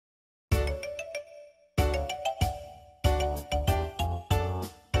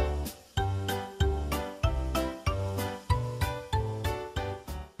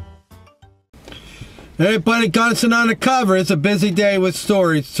Hey, Buddy Gunson on the cover. It's a busy day with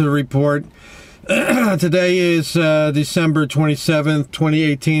stories to report. Today is December 27th,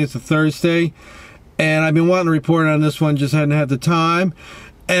 2018. It's a Thursday. And I've been wanting to report on this one, just hadn't had the time.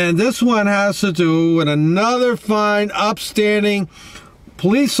 And this one has to do with another fine, upstanding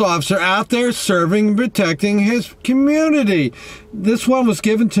police officer out there serving and protecting his community. This one was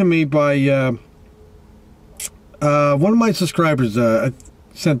given to me by one of my subscribers. I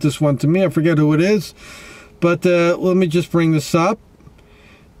sent this one to me. I forget who it is. But let me just bring this up.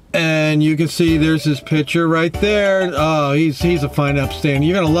 And you can see there's his picture right there. Oh, he's a fine upstanding.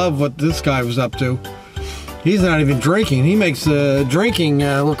 You're going to love what this guy was up to. He's not even drinking. He makes drinking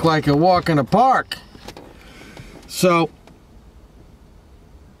look like a walk in a park. So,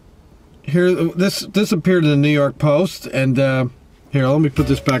 here, this appeared in the New York Post. And here, let me put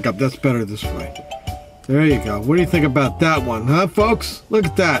this back up. That's better this way. There you go. What do you think about that one, huh, folks? Look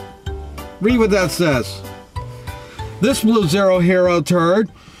at that. Read what that says. This Blue Zero hero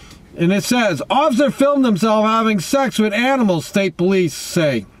turd. And it says, officer filmed himself having sex with animals, state police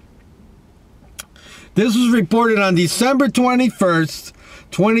say. This was reported on December 21st,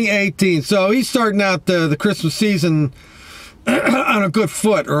 2018. So he's starting out the Christmas season on a good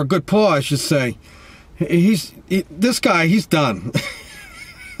foot, or a good paw, I should say. This guy, he's done.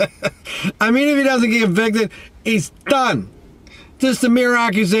 I mean, if he doesn't get convicted, he's done. Just a mere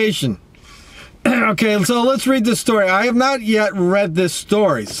accusation. Okay, so let's read this story. I have not yet read this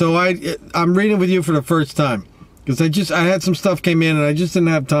story, so I'm reading with you for the first time because I had some stuff came in and I just didn't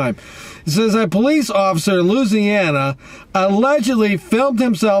have time. It says a police officer in Louisiana allegedly filmed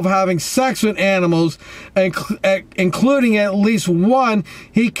himself having sex with animals, including at least one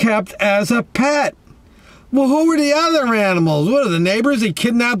he kept as a pet. Well, who were the other animals? What are the neighbors? He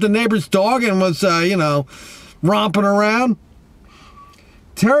kidnapped the neighbor's dog and was, romping around.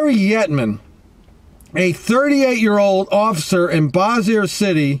 Terry Yetman, a 38-year-old officer in Bossier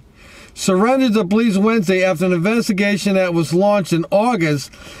City, surrendered to police Wednesday after an investigation that was launched in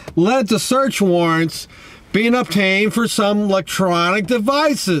August led to search warrants being obtained for some electronic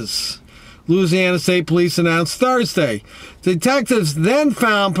devices. Louisiana State Police announced Thursday. Detectives then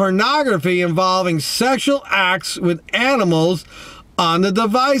found pornography involving sexual acts with animals on the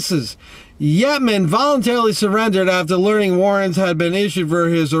devices. Yetman voluntarily surrendered after learning warrants had been issued for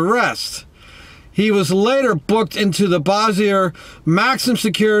his arrest. He was later booked into the Bossier Maximum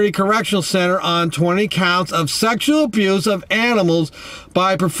Security Correctional Center on 20 counts of sexual abuse of animals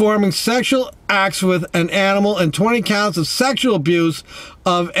by performing sexual acts with an animal and 20 counts of sexual abuse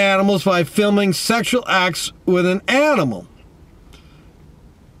of animals by filming sexual acts with an animal.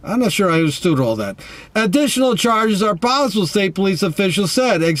 I'm not sure I understood all that. Additional charges are possible, state police officials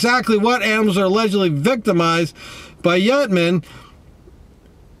said. Exactly what animals are allegedly victimized by Yetman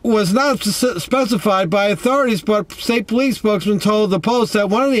was not specified by authorities, but state police spokesman told the Post that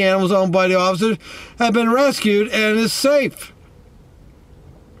one of the animals owned by the officers had been rescued and is safe.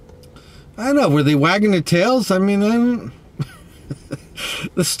 I don't know, were they wagging their tails? I mean,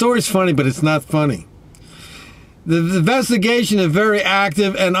 the story's funny, but it's not funny. The investigation is very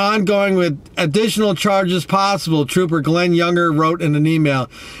active and ongoing with additional charges possible, Trooper Glenn Younger wrote in an email.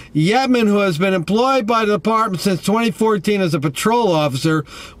 Yetman, who has been employed by the department since 2014 as a patrol officer,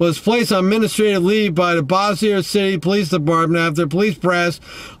 was placed on administrative leave by the Bossier City Police Department after police brass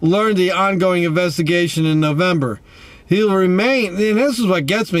learned the ongoing investigation in November. He'll remain, and this is what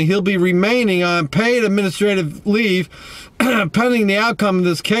gets me, he'll be remaining on paid administrative leave pending the outcome of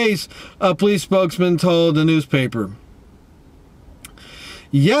this case, a police spokesman told the newspaper.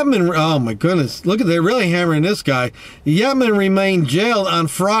 Yetman, oh my goodness, look at, they're really hammering this guy. Yetman remained jailed on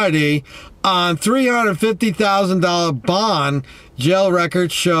Friday on $350,000 bond, jail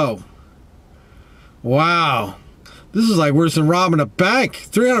records show. Wow. This is like worse than robbing a bank.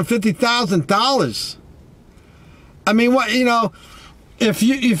 $350,000. I mean, what, if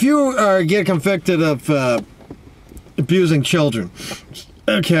you get convicted of abusing children,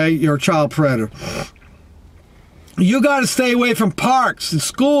 okay, you're a child predator, you got to stay away from parks and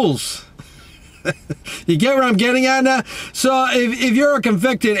schools. You get what I'm getting at now? So if you're a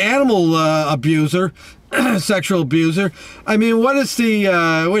convicted animal abuser, sexual abuser, I mean, what is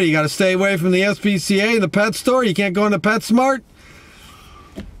the, what, you got to stay away from the SPCA and the pet store? You can't go into PetSmart?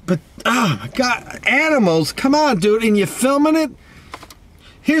 But, oh my God, animals, come on, dude, and you're filming it?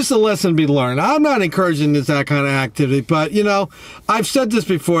 Here's the lesson to be learned. I'm not encouraging that kind of activity, but, I've said this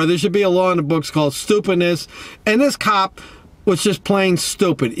before. There should be a law in the books called stupidness, and this cop was just plain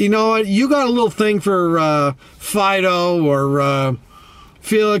stupid. You know what? You got a little thing for Fido or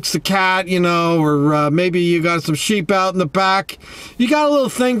Felix the cat, or maybe you got some sheep out in the back. You got a little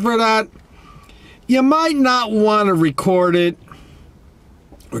thing for that. you might not want to record it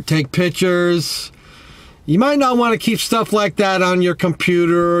or take pictures. You might not want to keep stuff like that on your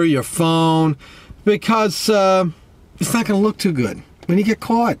computer or your phone because it's not going to look too good when you get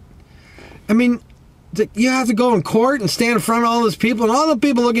caught. I mean, you have to go in court and stand in front of all those people, and all the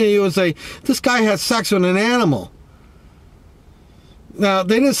people looking at you and say, this guy had sex with an animal. Now,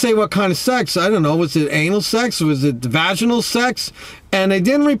 they didn't say what kind of sex. I don't know. Was it anal sex? Was it vaginal sex? And they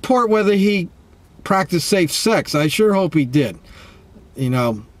didn't report whether he practiced safe sex. I sure hope he did. You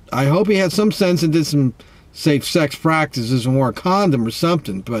know, I hope he had some sense and did some safe sex practices and wore a condom or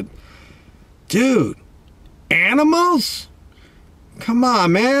something. But, dude, animals? Come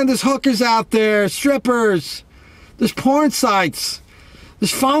on, man. There's hookers out there, strippers. There's porn sites.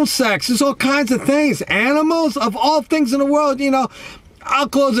 There's phone sex. There's all kinds of things. Animals, of all things in the world, you know. I'll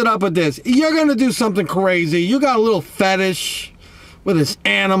close it up with this. You're going to do something crazy. You got a little fetish with this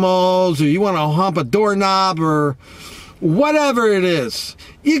animals, or you want to hump a doorknob, or whatever it is.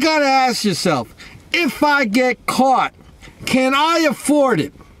 You got to ask yourself, if I get caught, can I afford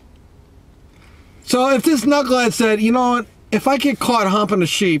it? So if this knucklehead said, you know what, if I get caught humping a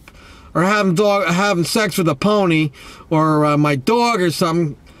sheep or having sex with a pony or my dog or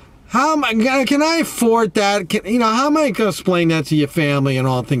something, can I afford that? How am I going to explain that to your family and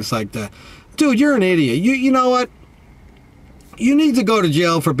all things like that? Dude, you're an idiot. You know what? You need to go to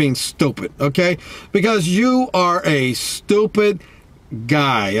jail for being stupid, okay? Because you are a stupid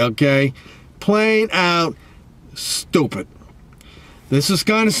guy, okay? Plain out stupid. This is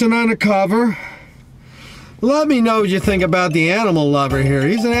Gunnison Undercover. Let me know what you think about the animal lover here.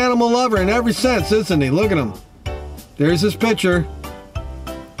 He's an animal lover in every sense, isn't he? Look at him. There's his picture.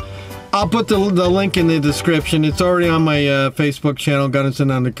 I'll put the link in the description. It's already on my Facebook channel, Gunnison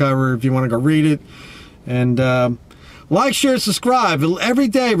Undercover, if you want to go read it. And like, share, subscribe. Every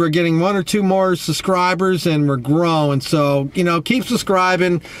day we're getting 1 or 2 more subscribers, and we're growing. So, keep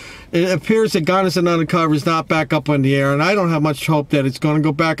subscribing. It appears that Gunnison Undercover is not back up on the air, and I don't have much hope that it's going to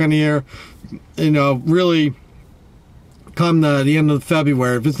go back on the air, really come the end of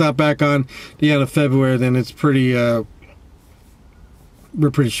February. If it's not back on the end of February, then it's pretty, we're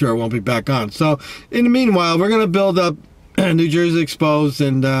pretty sure it won't be back on. So, in the meanwhile, we're going to build up New Jersey Exposed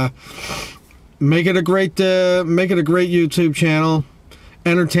and make it a great YouTube channel.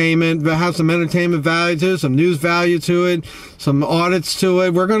 Entertainment, have some entertainment value to it, some news value to it, some audits to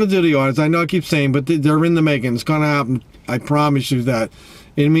it. We're going to do the audits. I know I keep saying, but they're in the making. It's going to happen. I promise you that.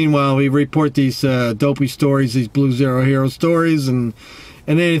 In the meanwhile, we report these dopey stories, these Blue Zero Hero stories, and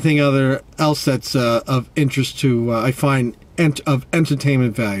anything else that's of interest to, I find, of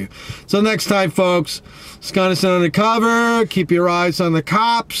entertainment value. So next time, folks, it's Gunnison Undercover. Keep your eyes on the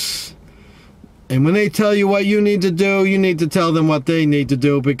cops. And when they tell you what you need to do, you need to tell them what they need to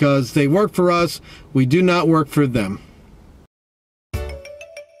do, because they work for us. We do not work for them.